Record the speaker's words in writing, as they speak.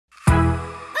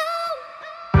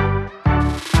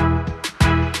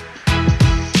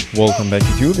Welcome back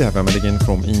YouTube, I have Ahmed again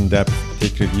from In-Depth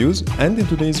Tech Reviews, and in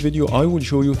today's video I will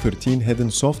show you 13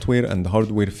 hidden software and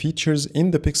hardware features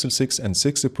in the Pixel 6 and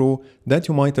 6 Pro that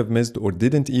you might have missed or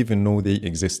didn't even know they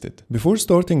existed. Before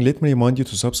starting, let me remind you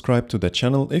to subscribe to the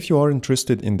channel if you are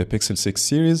interested in the Pixel 6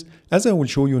 series, as I will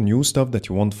show you new stuff that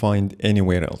you won't find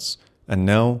anywhere else. And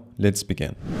now, let's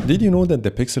begin. Did you know that the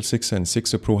Pixel 6 and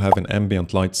 6 Pro have an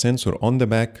ambient light sensor on the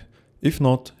back? If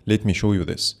not, let me show you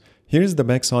this. Here is the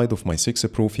back side of my 6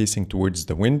 Pro facing towards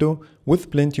the window with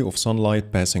plenty of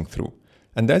sunlight passing through.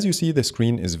 And as you see, the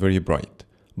screen is very bright.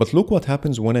 But look what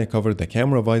happens when I cover the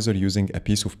camera visor using a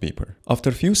piece of paper. After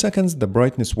a few seconds, the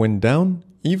brightness went down,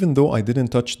 even though I didn't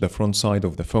touch the front side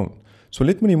of the phone. So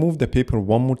let me remove the paper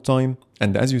one more time,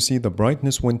 and as you see, the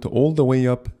brightness went all the way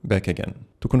up, back again.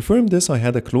 To confirm this, I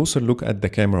had a closer look at the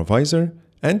camera visor,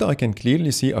 and I can clearly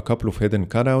see a couple of hidden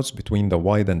cutouts between the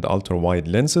wide and ultra-wide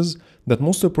lenses that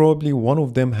most probably one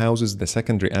of them houses the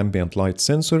secondary ambient light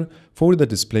sensor for the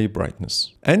display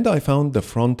brightness. And I found the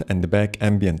front and the back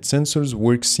ambient sensors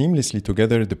work seamlessly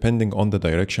together depending on the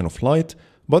direction of light,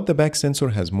 but the back sensor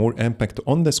has more impact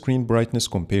on the screen brightness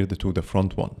compared to the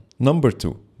front one. Number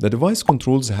 2. The device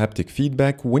controls haptic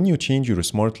feedback when you change your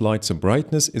smart light's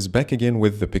brightness is back again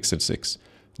with the Pixel 6.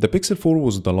 The Pixel 4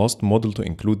 was the last model to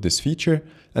include this feature,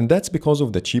 and that's because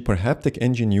of the cheaper haptic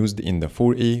engine used in the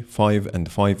 4A, 5 and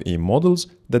 5A models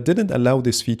that didn't allow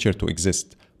this feature to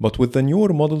exist. But with the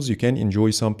newer models, you can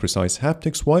enjoy some precise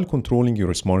haptics while controlling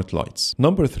your smart lights.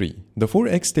 Number 3. The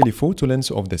 4x telephoto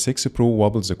lens of the 6 Pro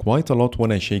wobbles quite a lot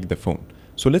when I shake the phone.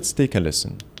 So let's take a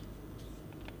listen.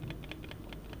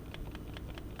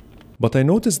 But I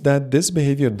noticed that this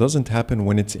behavior doesn't happen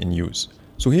when it's in use.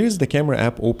 So here's the camera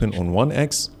app open on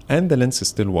 1x and the lens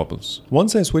still wobbles.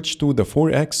 Once I switch to the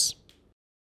 4x,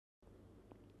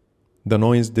 the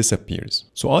noise disappears.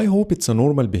 So I hope it's a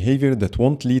normal behavior that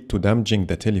won't lead to damaging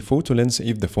the telephoto lens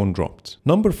if the phone dropped.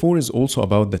 Number 4 is also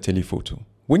about the telephoto.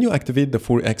 When you activate the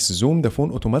 4x zoom, the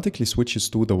phone automatically switches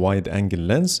to the wide angle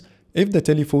lens if the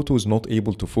telephoto is not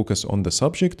able to focus on the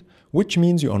subject, which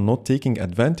means you are not taking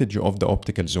advantage of the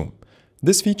optical zoom.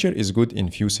 This feature is good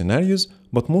in few scenarios,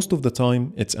 but most of the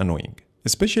time it's annoying.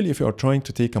 Especially if you are trying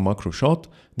to take a macro shot,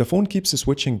 the phone keeps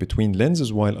switching between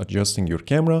lenses while adjusting your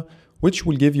camera, which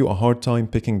will give you a hard time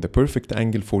picking the perfect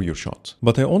angle for your shot.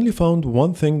 But I only found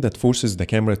one thing that forces the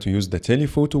camera to use the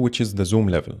telephoto, which is the zoom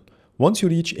level. Once you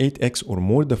reach 8x or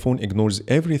more, the phone ignores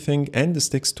everything and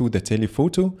sticks to the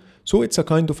telephoto, so it's a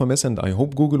kind of a mess, and I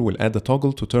hope Google will add a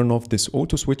toggle to turn off this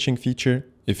auto switching feature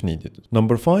if needed.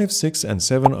 Number 5, 6 and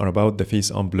 7 are about the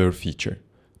face unblur feature.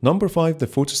 Number 5, the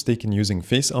photos taken using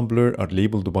face unblur are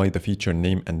labeled by the feature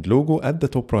name and logo at the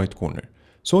top right corner,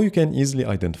 so you can easily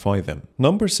identify them.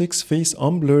 Number 6, face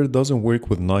unblur doesn't work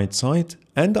with night sight,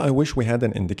 and I wish we had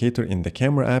an indicator in the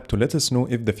camera app to let us know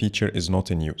if the feature is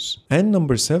not in use. And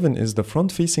number 7 is the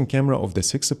front-facing camera of the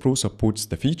 6 Pro supports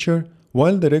the feature,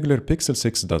 while the regular Pixel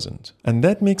 6 doesn't. And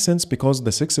that makes sense because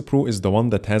the 6 Pro is the one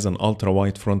that has an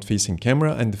ultra-wide front-facing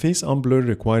camera, and the face unblur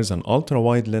requires an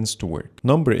ultra-wide lens to work.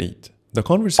 Number 8. The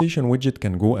conversation widget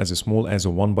can go as small as a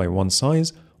 1:1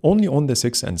 size, only on the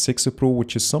 6 and 6 Pro,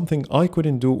 which is something I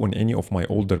couldn't do on any of my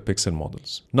older Pixel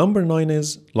models. Number 9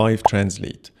 is Live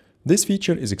Translate. This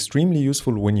feature is extremely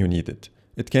useful when you need it.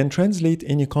 It can translate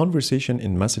any conversation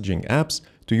in messaging apps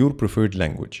to your preferred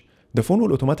language. The phone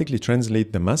will automatically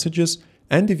translate the messages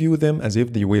and view them as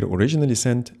if they were originally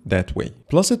sent that way.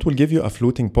 Plus, it will give you a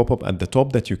floating pop-up at the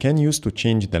top that you can use to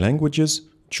change the languages,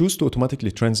 choose to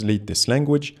automatically translate this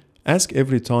language, ask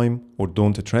every time, or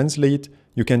don't translate.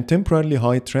 You can temporarily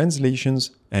hide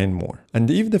translations and more. And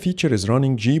if the feature is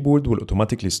running, Gboard will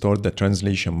automatically start the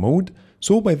translation mode.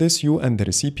 So by this, you and the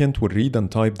recipient will read and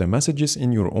type the messages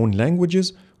in your own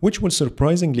languages, which will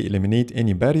surprisingly eliminate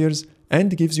any barriers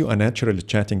and gives you a natural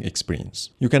chatting experience.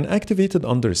 You can activate it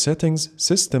under Settings,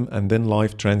 System, and then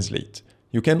Live Translate.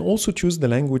 You can also choose the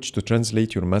language to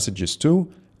translate your messages to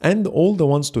and all the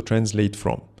ones to translate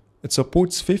from. It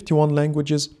supports 51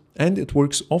 languages, and it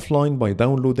works offline by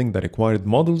downloading the required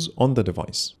models on the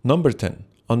device. Number 10.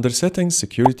 Under Settings,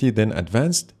 Security, then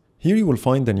Advanced, here you will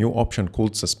find a new option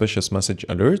called Suspicious Message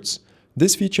Alerts.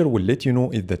 This feature will let you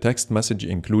know if the text message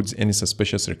includes any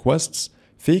suspicious requests,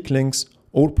 fake links,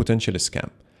 or potential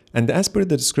scam. And as per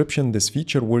the description, this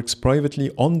feature works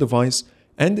privately on device,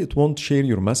 and it won't share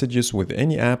your messages with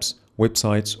any apps,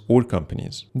 websites, or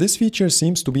companies. This feature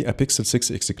seems to be a Pixel 6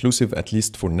 exclusive, at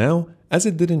least for now, as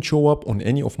it didn't show up on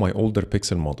any of my older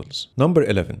Pixel models. Number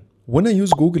 11. When I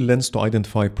use Google Lens to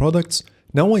identify products,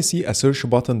 Now I see a search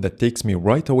button that takes me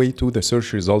right away to the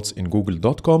search results in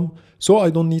google.com, so I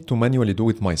don't need to manually do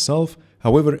it myself.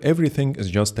 However, everything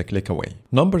is just a click away.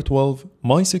 Number 12,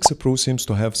 my 6 Pro seems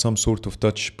to have some sort of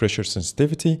touch pressure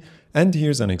sensitivity, and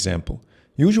here's an example.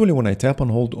 Usually when I tap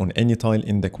and hold on any tile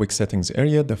in the quick settings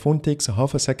area, the phone takes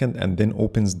half a second and then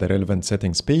opens the relevant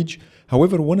settings page.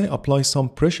 However, when I apply some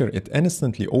pressure, it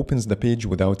instantly opens the page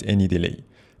without any delay.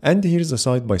 And here's a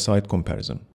side-by-side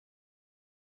comparison.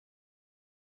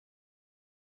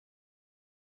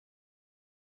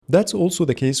 That's also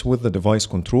the case with the device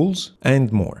controls and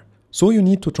more. So you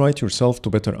need to try it yourself to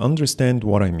better understand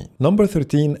what I mean. Number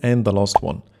 13 and the last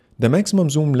one. The maximum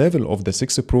zoom level of the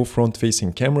 6 Pro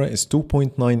front-facing camera is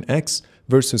 2.9x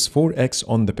versus 4x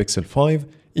on the Pixel 5,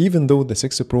 even though the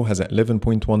 6 Pro has an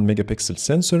 11.1 megapixel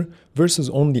sensor versus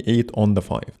only 8 on the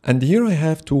 5. And here I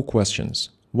have two questions.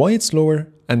 Why it's lower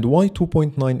and why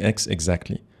 2.9x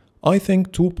exactly? I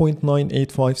think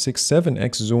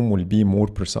 2.98567x zoom will be more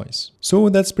precise. So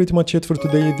that's pretty much it for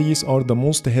today. These are the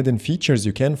most hidden features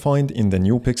you can find in the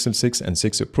new Pixel 6 and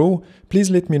 6 Pro. Please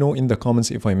let me know in the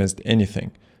comments if I missed anything.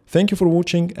 Thank you for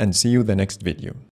watching and see you in the next video.